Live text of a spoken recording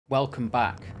Welcome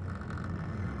back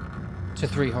to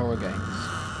 3 horror games.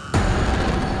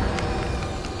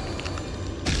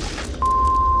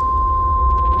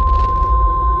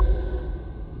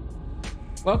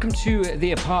 Welcome to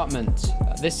The Apartment.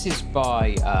 This is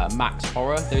by Max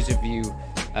Horror. Those of you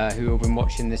who have been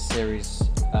watching this series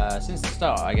since the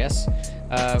start, I guess,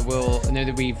 will know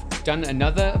that we've done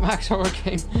another Max Horror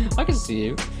game. I can see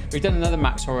you. We've done another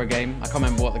Max Horror game. I can't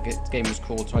remember what the game was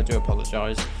called, so I do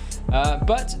apologise.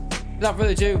 But without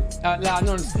further ado, I'm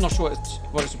not sure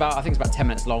what it's about. I think it's about 10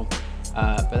 minutes long.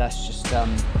 But let's just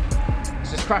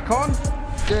crack on.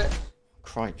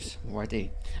 Cripes,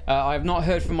 already. I have not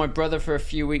heard from my brother for a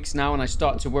few weeks now, and I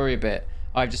start to worry a bit.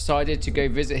 I've decided to go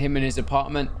visit him in his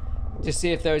apartment to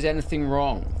see if there is anything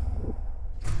wrong.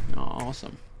 Oh,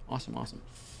 awesome. Awesome.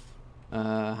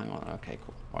 Hang on. Okay,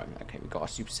 cool. Right, okay, we've got a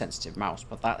super sensitive mouse,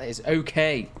 but that is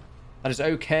okay. That is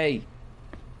okay.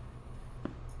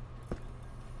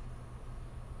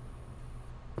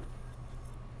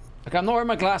 Okay, I'm not wearing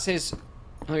my glasses.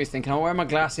 I know you're thinking, I'm wearing my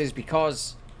glasses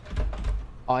because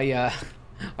I've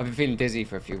been feeling dizzy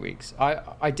for a few weeks. I've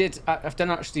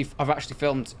actually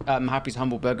filmed Happy's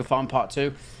Humble Burger Farm Part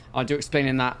 2. I'll do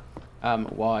explaining that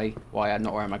why I'm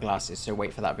not wearing my glasses. So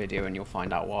wait for that video and you'll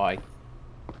find out why.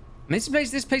 I mean, this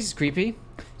place is creepy.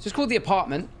 So it's called The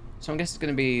Apartment. So I guess it's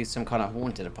going to be some kind of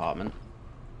haunted apartment.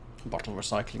 Bottle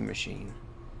recycling machine.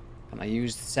 Can I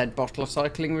use said bottle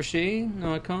recycling machine?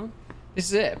 No, I can't. This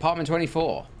is it. Apartment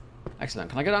 24. Excellent.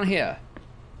 Can I go down here?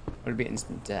 Would it be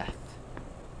instant death?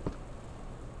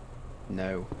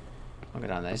 No. I'll go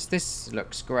down there. This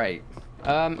looks great.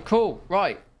 Cool.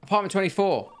 Right. Apartment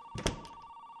 24.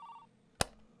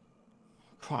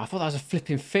 I thought that was a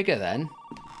flipping figure then.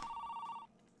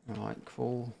 Alright,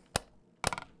 cool.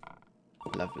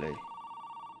 Lovely.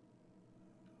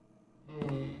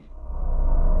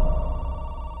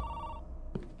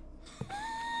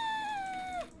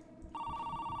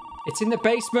 It's in the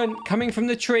basement, coming from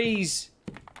the trees.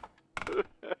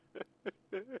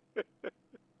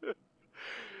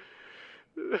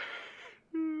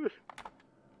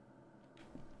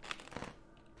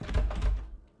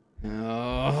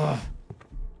 Oh.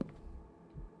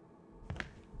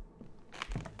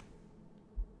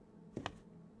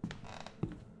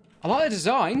 I like the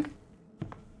design.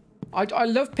 I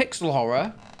love pixel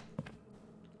horror.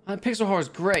 And pixel horror is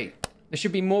great. There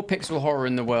should be more pixel horror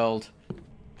in the world.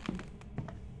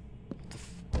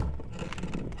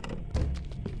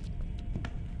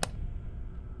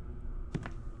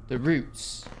 The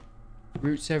roots.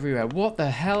 Roots everywhere. What the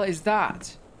hell is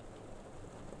that?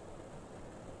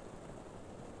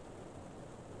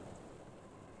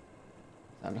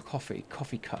 And a coffee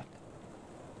cup.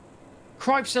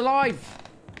 Cripes alive!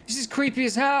 This is creepy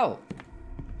as hell.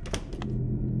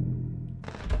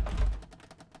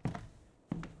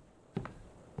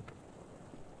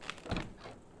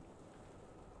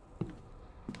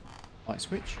 Light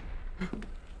switch.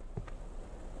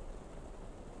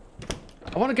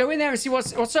 I want to go in there and see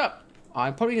what's up.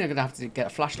 I'm probably going to have to get a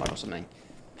flashlight or something.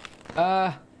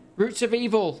 Roots of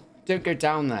evil. Don't go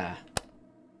down there.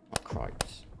 Oh,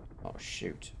 cripes. Oh,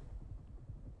 shoot.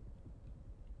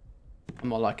 I'm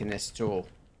not liking this at all.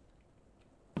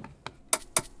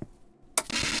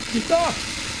 Ah!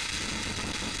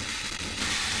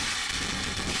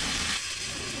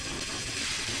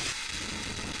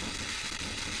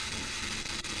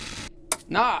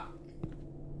 Nah.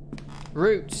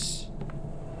 Roots.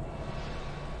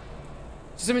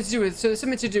 Something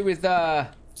to do with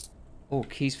oh,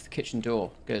 keys for the kitchen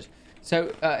door. Good.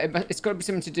 So it's got to be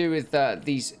something to do with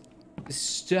this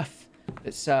stuff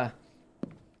that's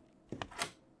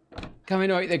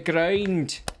coming out the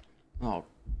ground. Oh,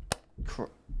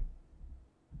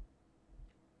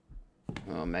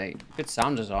 oh, mate. Good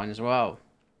sound design as well.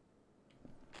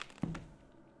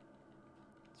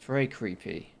 It's very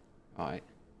creepy. Right.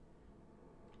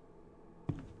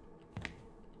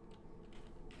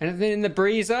 Anything in the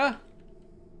breezer?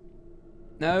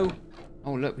 No.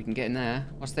 Oh, look, we can get in there.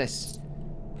 What's this?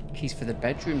 Keys for the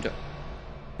bedroom door.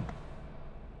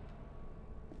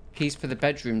 Keys for the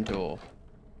bedroom door.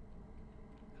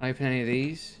 Can I open any of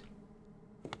these?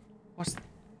 What's...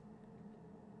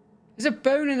 There's a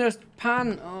bone in a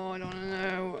pan. Oh, I don't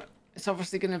know. It's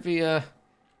obviously going to be a...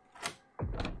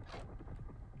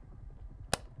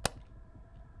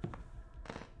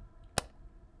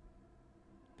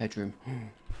 bedroom.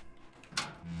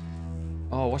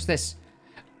 Oh, what's this?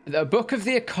 The Book of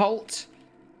the Occult.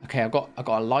 Okay, I've got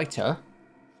a lighter.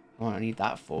 What do I need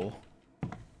that for?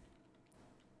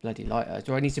 Bloody lighter.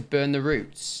 Do I need to burn the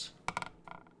roots?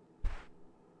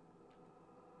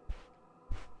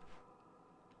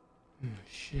 Oh,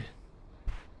 shit.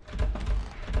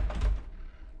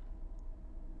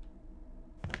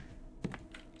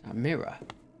 A mirror.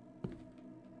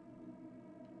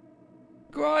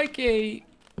 Crikey!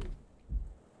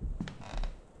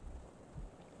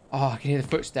 Oh, I can hear the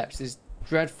footsteps. It's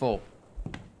dreadful.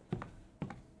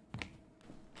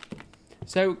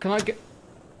 So, can I get...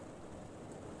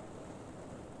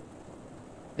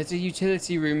 There's a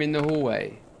utility room in the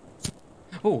hallway.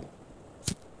 Oh.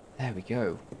 There we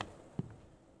go.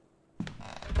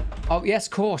 Oh, yes,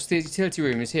 of course. The utility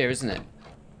room is here, isn't it?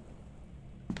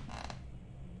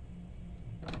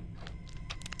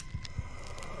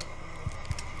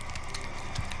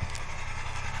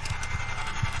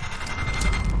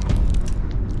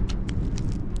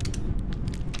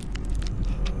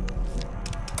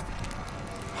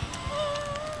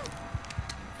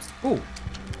 Oh.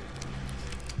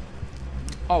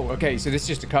 Oh, okay, so this is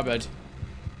just a cupboard.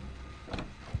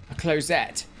 A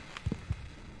closet.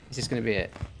 Is this going to be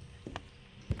it?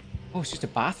 Oh, it's just a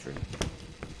bathroom.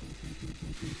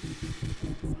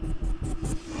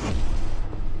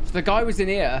 So the guy was in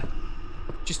here,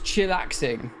 just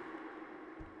chillaxing.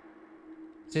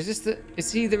 So is this the...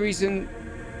 Is he the reason...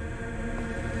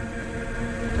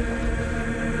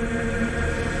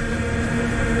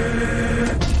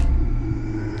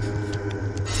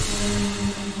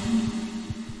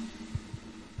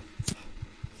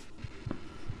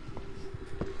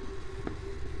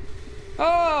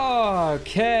 Oh,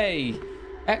 okay.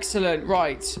 Excellent.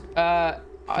 Right.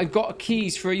 I've got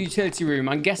keys for a utility room.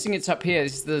 I'm guessing it's up here.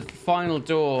 This is the final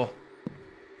door.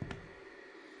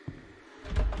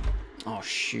 Oh,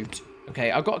 shoot.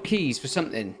 Okay, I've got keys for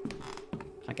something.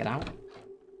 Can I get out?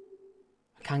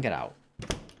 I can get out.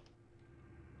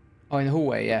 Oh, in the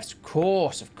hallway. Yes, of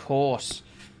course. Of course.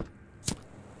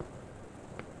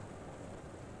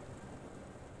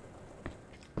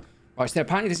 Right, so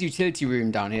apparently there's a utility room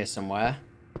down here somewhere.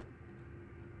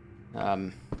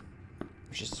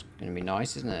 Which is going to be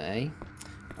nice, isn't it, eh?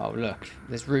 Oh, look.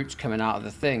 There's roots coming out of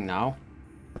the thing now.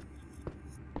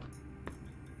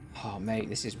 Oh, mate,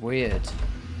 this is weird.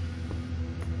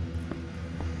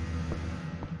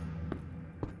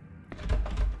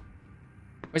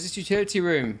 Where's this utility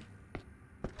room?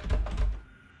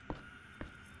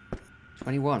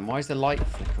 21. Why is the light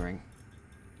flickering?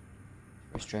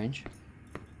 Very strange.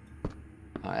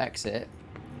 I exit.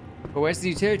 But where's the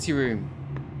utility room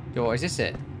door? Is this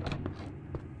it?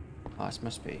 Oh, this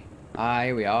must be. Ah,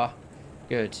 here we are.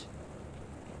 Good.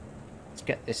 Let's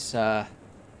get this. Here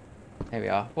we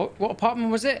are. What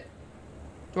apartment was it?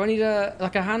 Do I need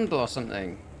like a handle or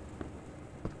something?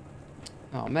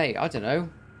 Oh, mate, I don't know.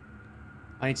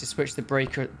 I need to switch the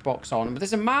breaker box on. But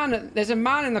there's a man. There's a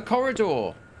man in the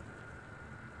corridor.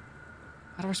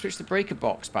 How do I switch the breaker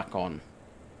box back on?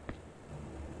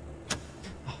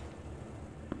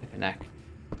 Neck.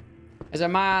 There's a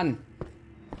man.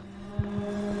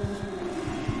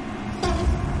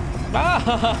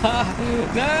 Ah,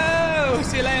 no!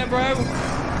 See you later, bro.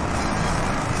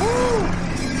 Woo.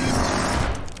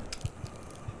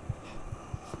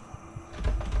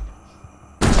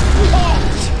 Oh,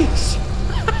 jeez.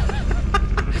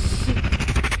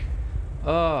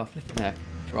 Oh, flipping heck.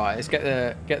 Right, let's get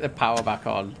the power back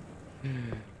on.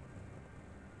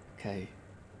 Okay.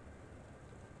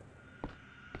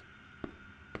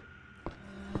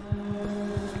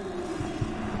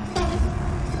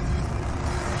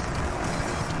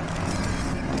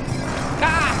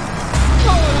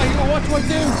 What do I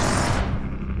do?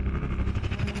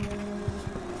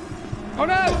 Oh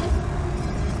no!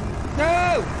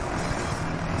 No!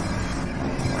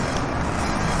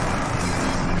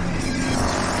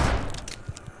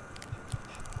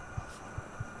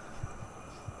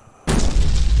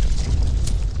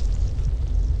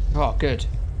 Oh, good.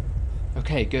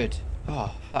 Okay, good.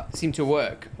 Oh, that seemed to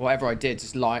work. Whatever I did,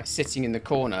 just like sitting in the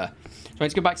corner. So I need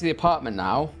to go back to the apartment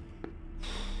now.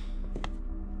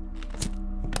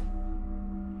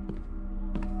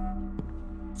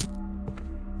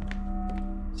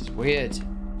 Weird.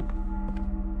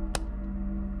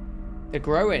 They're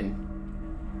growing.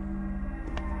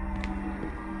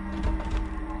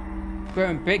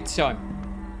 Growing big time.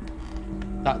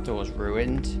 That door's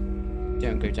ruined.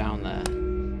 Don't go down there.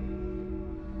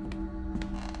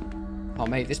 Oh,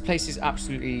 mate, this place is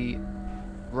absolutely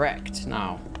wrecked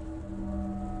now.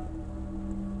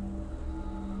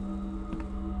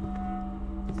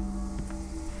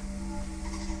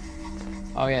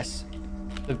 Oh, yes.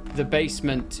 The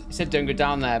basement. It said don't go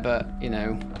down there, but, you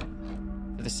know,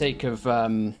 for the sake of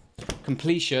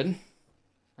completion,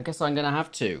 I guess I'm going to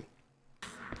have to.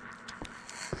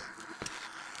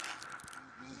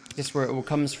 Is this where it all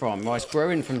comes from? Well, it's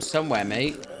growing from somewhere,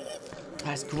 mate.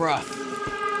 That's gruff.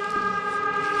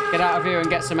 Get out of here and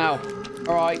get some help.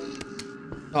 All right.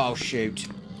 Oh, shoot.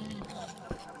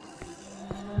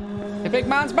 big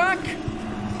man's back.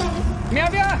 Let me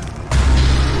have ya.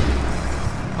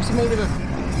 What's he made of?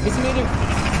 Is he made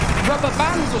of rubber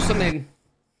bands or something?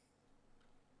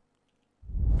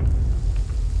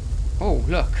 Oh,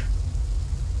 look.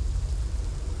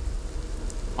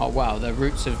 Oh, wow. The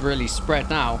roots have really spread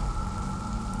now.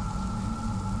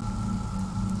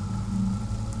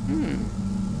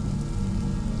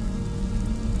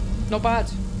 Not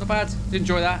bad. Not bad. Did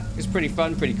enjoy that. It's pretty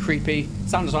fun, pretty creepy.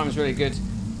 Sound design was really good.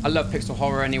 I love pixel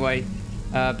horror anyway.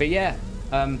 But yeah,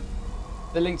 the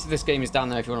link to this game is down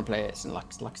there if you want to play it. It's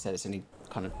like I said, it's only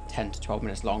kind of 10 to 12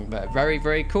 minutes long, but very,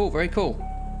 very cool. Very cool.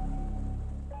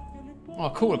 Oh,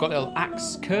 cool. I've got a little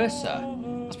axe cursor.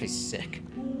 Must be sick.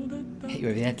 Hit you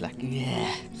over the head like,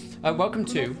 yeah. Welcome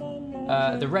to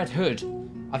The Red Hood.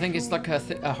 I think it's like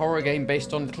a horror game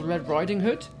based on Little Red Riding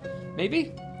Hood,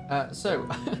 maybe? So,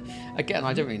 again,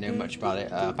 I don't really know much about it.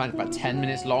 Apparently about 10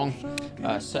 minutes long.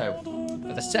 So,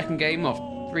 for the second game of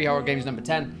 3 horror games number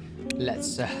 10,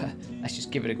 let's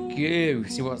just give it a go.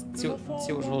 See what it's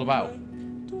all about.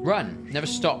 Run. Never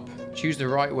stop. Choose the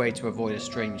right way to avoid a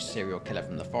strange serial killer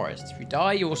from the forest. If you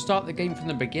die, you will start the game from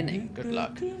the beginning. Good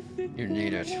luck. You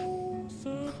need it.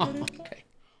 Okay.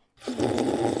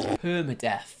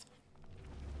 Permadeath.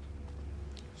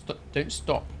 Stop. Don't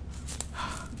stop.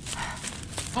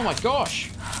 Oh my gosh!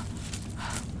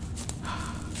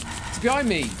 It's behind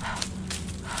me!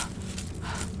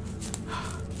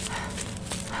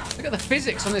 Look at the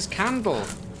physics on this candle!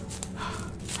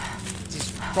 This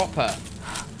is proper.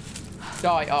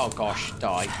 Die. Oh gosh,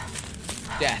 die.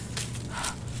 Death.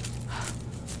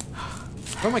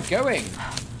 Where am I going?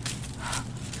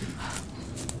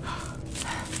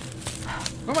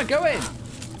 Where am I going?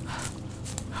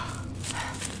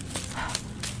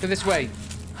 Go this way.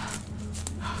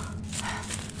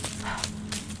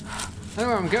 I know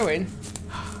where I'm going.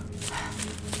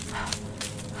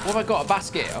 What have I got? A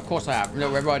basket? Of course I have.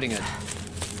 No, Red Riding Hood.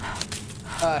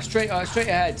 Straight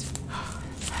ahead.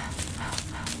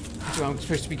 That's where I'm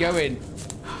supposed to be going.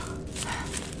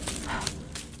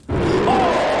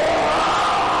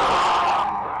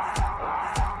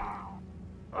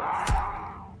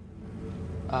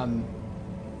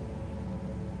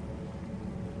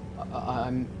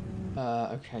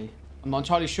 Okay. I'm not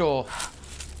entirely sure.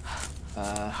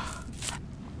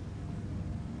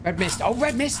 Red mist. Oh,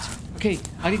 red mist. Okay,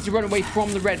 I need to run away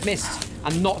from the red mist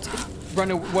and not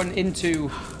run into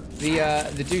the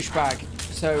douchebag.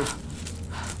 So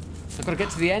I've got to get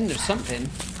to the end of something.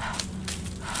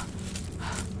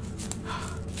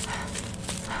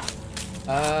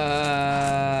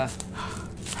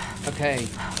 Okay,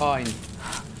 fine.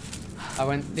 I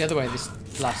went the other way this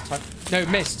last time. No,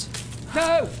 missed.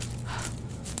 No.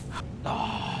 Oh,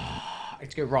 I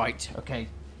need to go right. Okay.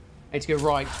 I need to go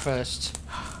right first.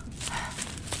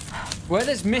 Where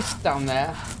there's mist down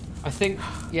there, I think,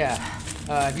 yeah.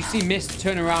 If you see mist,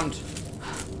 turn around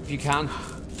if you can.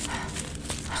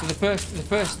 So the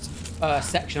first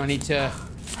section, I need to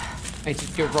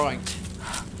go right.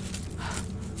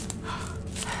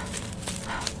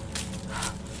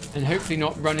 And hopefully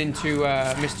not run into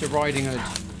Mr. Riding Hood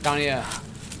down here.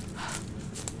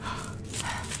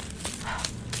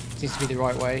 Seems to be the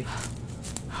right way.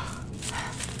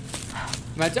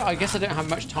 I guess I don't have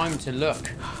much time to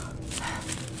look.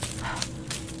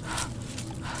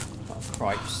 Oh,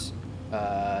 cripes.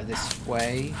 This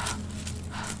way.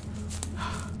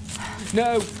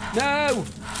 No! No!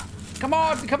 Come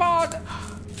on! Come on!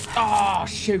 Oh,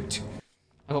 shoot.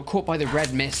 I got caught by the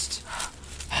red mist.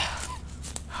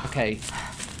 Okay.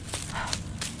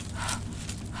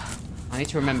 I need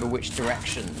to remember which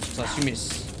direction. So I assume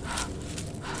it's...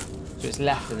 So it's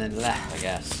left and then left, I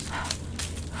guess.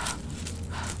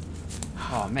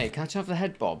 Oh, mate, can I turn off the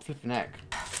head bob? Flipping heck.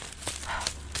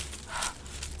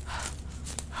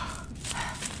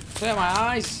 Clear my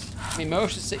eyes. My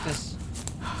motion sickness.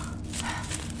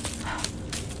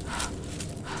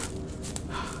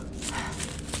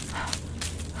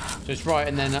 So it's right,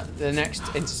 and then the next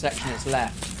intersection is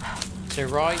left. So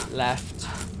right, left.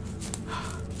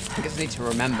 I guess I need to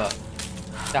remember.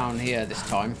 Down here this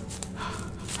time.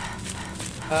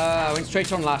 I went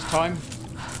straight on last time.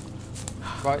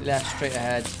 Right, left, straight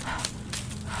ahead.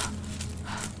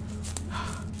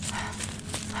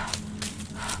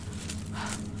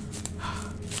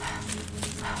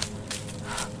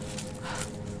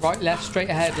 Right, left, straight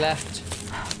ahead, left.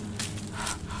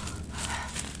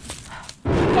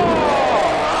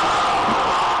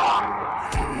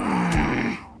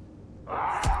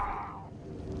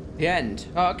 The end.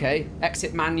 Oh, okay.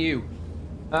 Exit menu.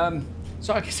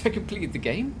 So I guess I completed the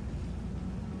game.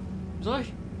 Was I?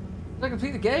 Did I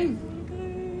complete the game?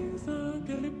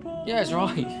 Yeah, it's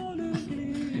right.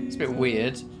 a bit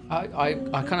weird. I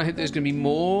kind of hope there's going to be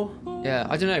more. Yeah,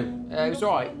 I don't know. It was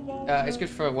alright. It's good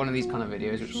for one of these kind of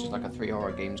videos, which is like a 3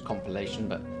 horror games compilation.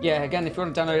 But yeah, again, if you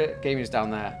want to download it, game is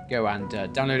down there. Go and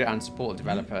download it and support the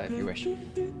developer if you wish.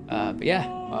 But yeah,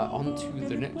 on to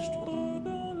the next one.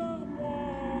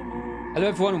 Hello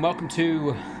everyone, and welcome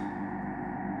to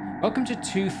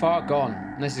Too Far Gone.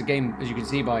 And this is a game, as you can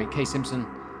see, by K Simpson.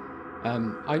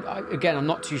 Again, I'm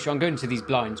not too sure. I'm going to these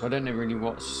blind, so I don't know really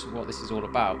what this is all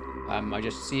about. I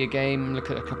just see a game, look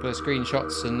at a couple of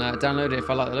screenshots, and download it if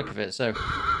I like the look of it. So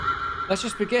let's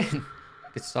just begin.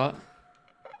 Good start.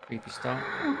 Creepy start.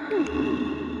 It's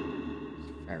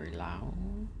very loud.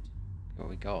 What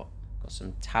we got? Got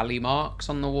some tally marks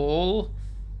on the wall.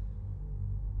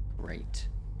 Great.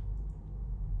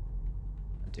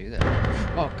 I'll do that.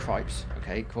 Oh, cripes.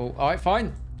 Okay, cool. All right,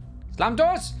 fine. Slam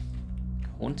doors.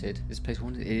 Haunted. This place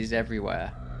haunted. It is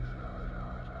everywhere.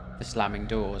 The slamming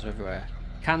doors everywhere.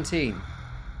 Canteen.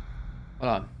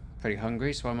 Well, I'm pretty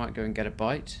hungry, so I might go and get a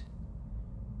bite.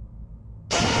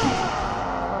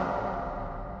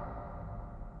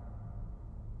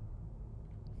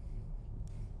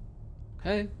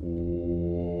 Okay.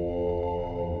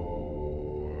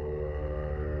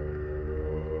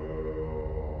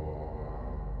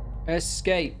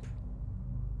 Escape.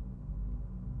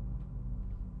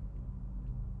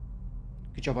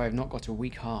 Good job I have not got a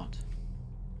weak heart.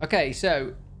 Okay,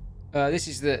 so this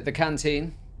is the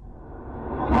canteen.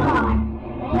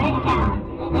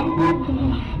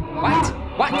 What?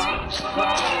 What?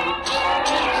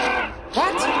 What?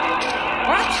 What?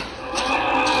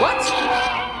 What?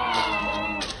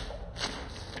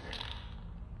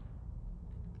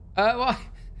 Well,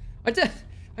 I don't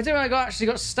know. I actually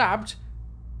got stabbed.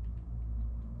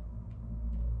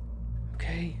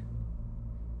 Okay.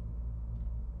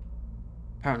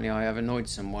 Apparently I have annoyed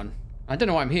someone. I don't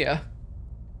know why I'm here.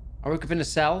 I woke up in a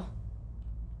cell.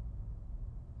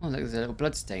 Oh, look, there's a little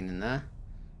blood stain in there.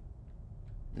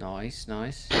 Nice,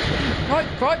 nice. Right,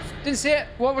 cripes, didn't see it.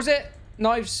 What was it?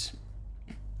 Knives.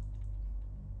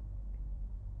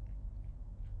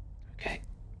 Okay,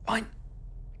 fine.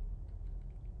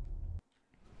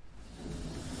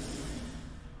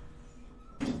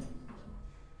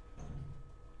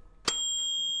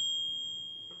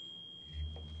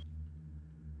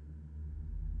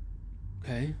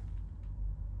 Okay.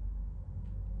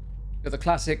 Got the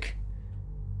classic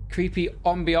creepy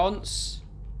ambiance.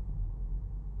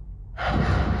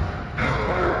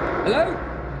 Hello?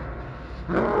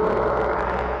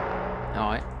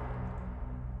 Alright.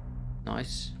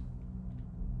 Nice.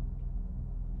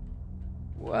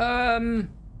 I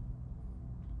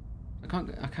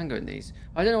can't go in these.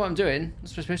 I don't know what I'm doing.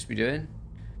 That's what I'm supposed to be doing.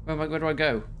 Where do I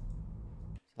go?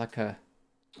 Like a...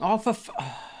 Oh, for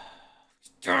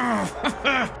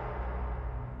oh,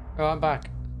 I'm back.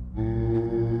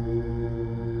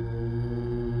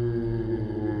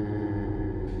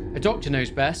 A doctor knows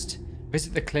best.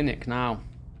 Visit the clinic now.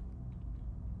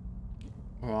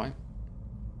 Alright.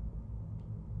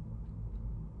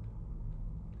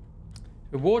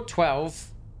 Ward 12.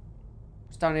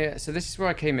 It's down here. So this is where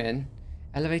I came in.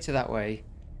 Elevator that way.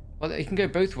 Well, you can go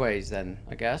both ways then,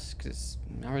 I guess, because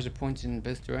arrows are pointing in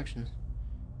both directions.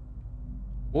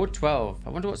 Ward 12. I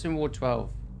wonder what's in Ward 12.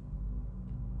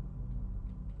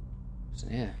 What's in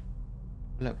here?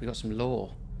 Look, we got some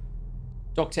lore.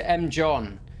 Dr. M.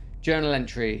 John. Journal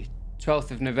entry.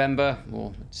 12th of November,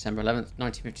 or December 11th,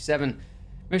 1957.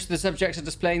 Most of the subjects are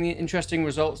displaying the interesting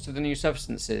results to the new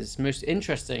substances. Most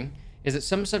interesting is that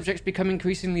some subjects become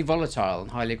increasingly volatile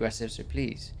and highly aggressive, so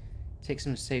please take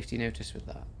some safety notice with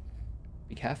that.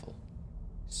 Be careful.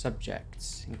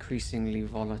 Subjects increasingly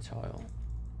volatile.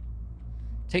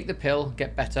 Take the pill,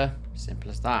 get better. Simple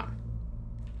as that.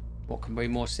 What can be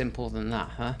more simple than that,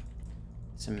 huh?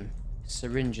 Some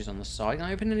syringes on the side. Can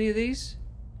I open any of these?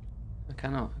 I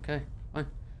cannot. Okay, fine.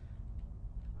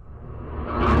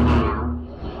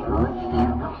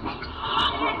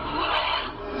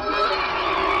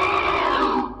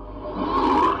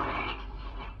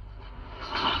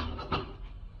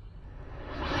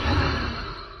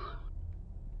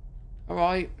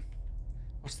 Alright.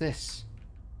 What's this?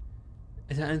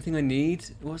 Is that anything I need?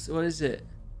 What is it? It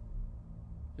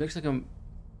looks like a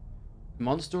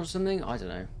monster or something? I don't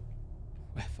know.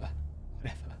 Whatever.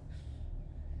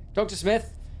 Dr.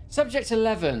 Smith, subject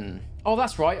 11. Oh,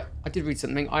 that's right. I did read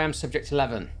something. I am subject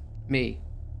 11. Me.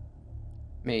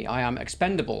 I am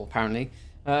expendable, apparently.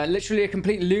 Literally a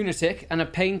complete lunatic and a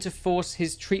pain to force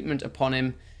his treatment upon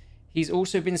him. He's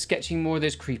also been sketching more of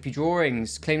those creepy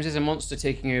drawings. Claims there's a monster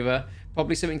taking over.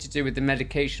 Probably something to do with the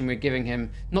medication we're giving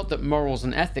him. Not that morals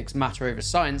and ethics matter over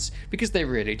science, because they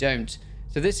really don't.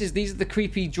 So these are the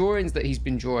creepy drawings that he's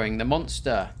been drawing, the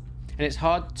monster. And it's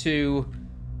hard to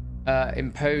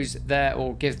impose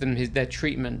or give them their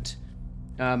treatment.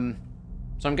 So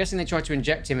I'm guessing they tried to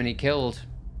inject him and he killed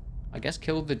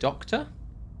the doctor,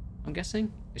 I'm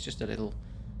guessing. It's just a little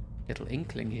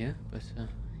inkling here, but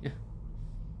yeah.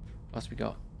 What else we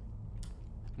got?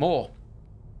 More.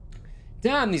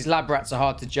 Damn, these lab rats are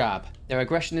hard to jab. Their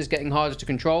aggression is getting harder to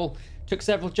control. Took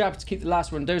several jabs to keep the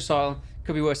last one docile.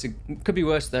 Could be worse. Could be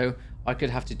worse though. I could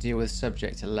have to deal with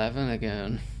Subject 11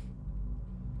 again.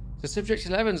 So Subject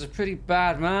 11's a pretty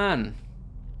bad man.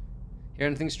 Hear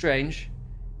anything strange?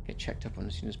 Get checked up on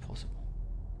as soon as possible.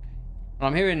 Okay. Well,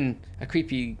 I'm hearing a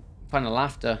creepy kind of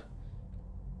laughter.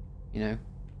 You know,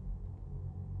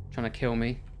 trying to kill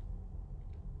me.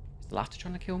 Is the laughter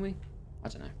trying to kill me? I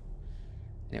don't know.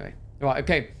 Anyway, right.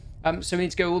 Okay. So we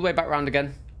need to go all the way back round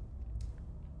again.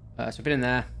 So I've been in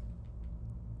there.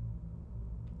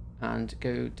 And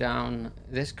go down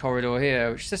this corridor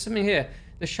here, which says something here.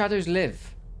 The shadows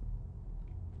live.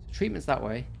 So treatment's that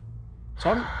way.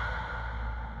 So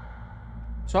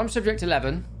I'm Subject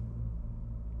 11.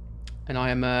 And I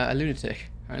am a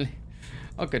lunatic, apparently.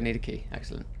 Oh, good, need a key.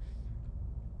 Excellent.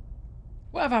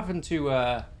 What have happened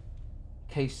to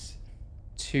Case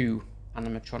 2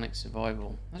 Animatronic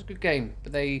Survival? That's a good game,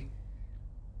 but they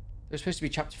were supposed to be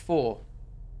Chapter 4.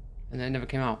 And they never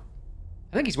came out.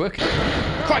 I think he's working.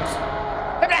 Christ!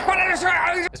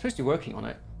 They're supposed to be working on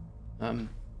it. I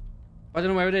don't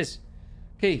know where it is.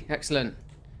 Key, excellent.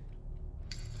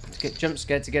 Let's get jump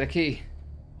scared to get a key.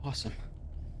 Awesome.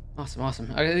 Awesome,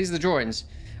 awesome. Okay, these are the drawings.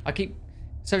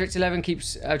 Subject 11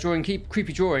 keeps drawing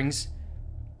creepy drawings.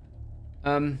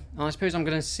 And I suppose I'm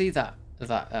going to see that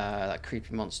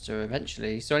creepy monster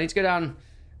eventually. So I need to go down and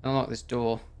unlock this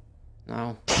door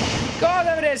now. God,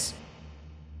 there it is!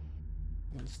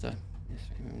 Monster.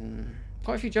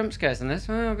 Quite a few jump scares in this,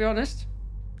 I'll be honest.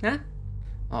 Yeah?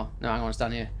 Oh, no, hang on, it's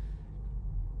down here.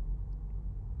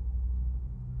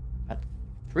 Had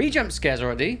 3 jump scares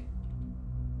already.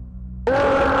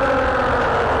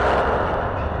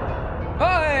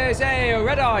 Oh, say,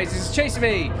 Red Eyes is chasing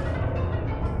me.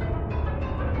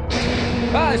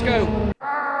 Let's go.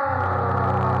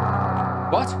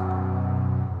 What?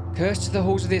 Cursed to the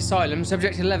halls of the asylum,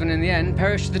 Subject 11 in the end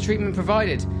perished to the treatment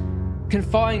provided.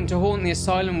 Confined to haunt the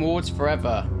asylum wards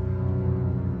forever.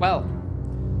 Well,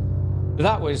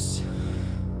 that was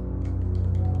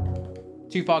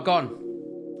too far gone.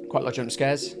 Quite a lot of jump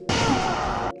scares.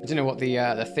 I don't know what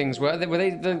the things were. Were they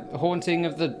the haunting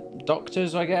of the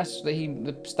doctors, I guess?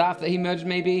 The staff that he murdered,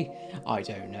 maybe? I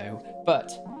don't know.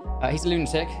 But he's a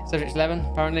lunatic, Subject 11,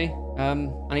 apparently.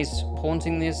 And he's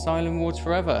haunting the asylum wards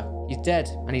forever. He's dead,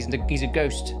 and he's a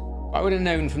ghost. I would have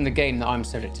known from the game that I'm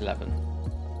Subject 11.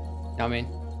 You know what I mean?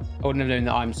 I wouldn't have known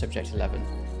that I'm Subject 11.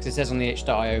 Because it says on the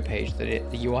itch.io page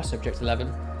that you are Subject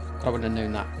 11. I wouldn't have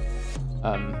known that.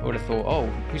 I would have thought, oh,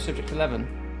 who's Subject 11?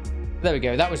 There we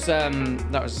go. That was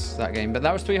that game. But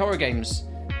that was 3 horror games.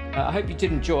 I hope you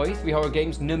did enjoy 3 horror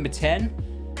games number 10.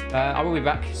 I will be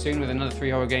back soon with another 3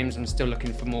 horror games. I'm still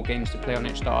looking for more games to play on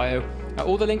itch.io.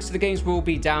 All the links to the games will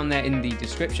be down there in the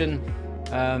description.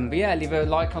 But yeah, leave a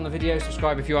like on the video,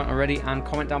 subscribe if you aren't already, and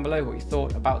comment down below what you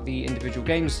thought about the individual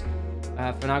games.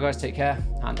 For now, guys, take care,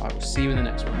 and I will see you in the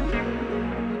next one.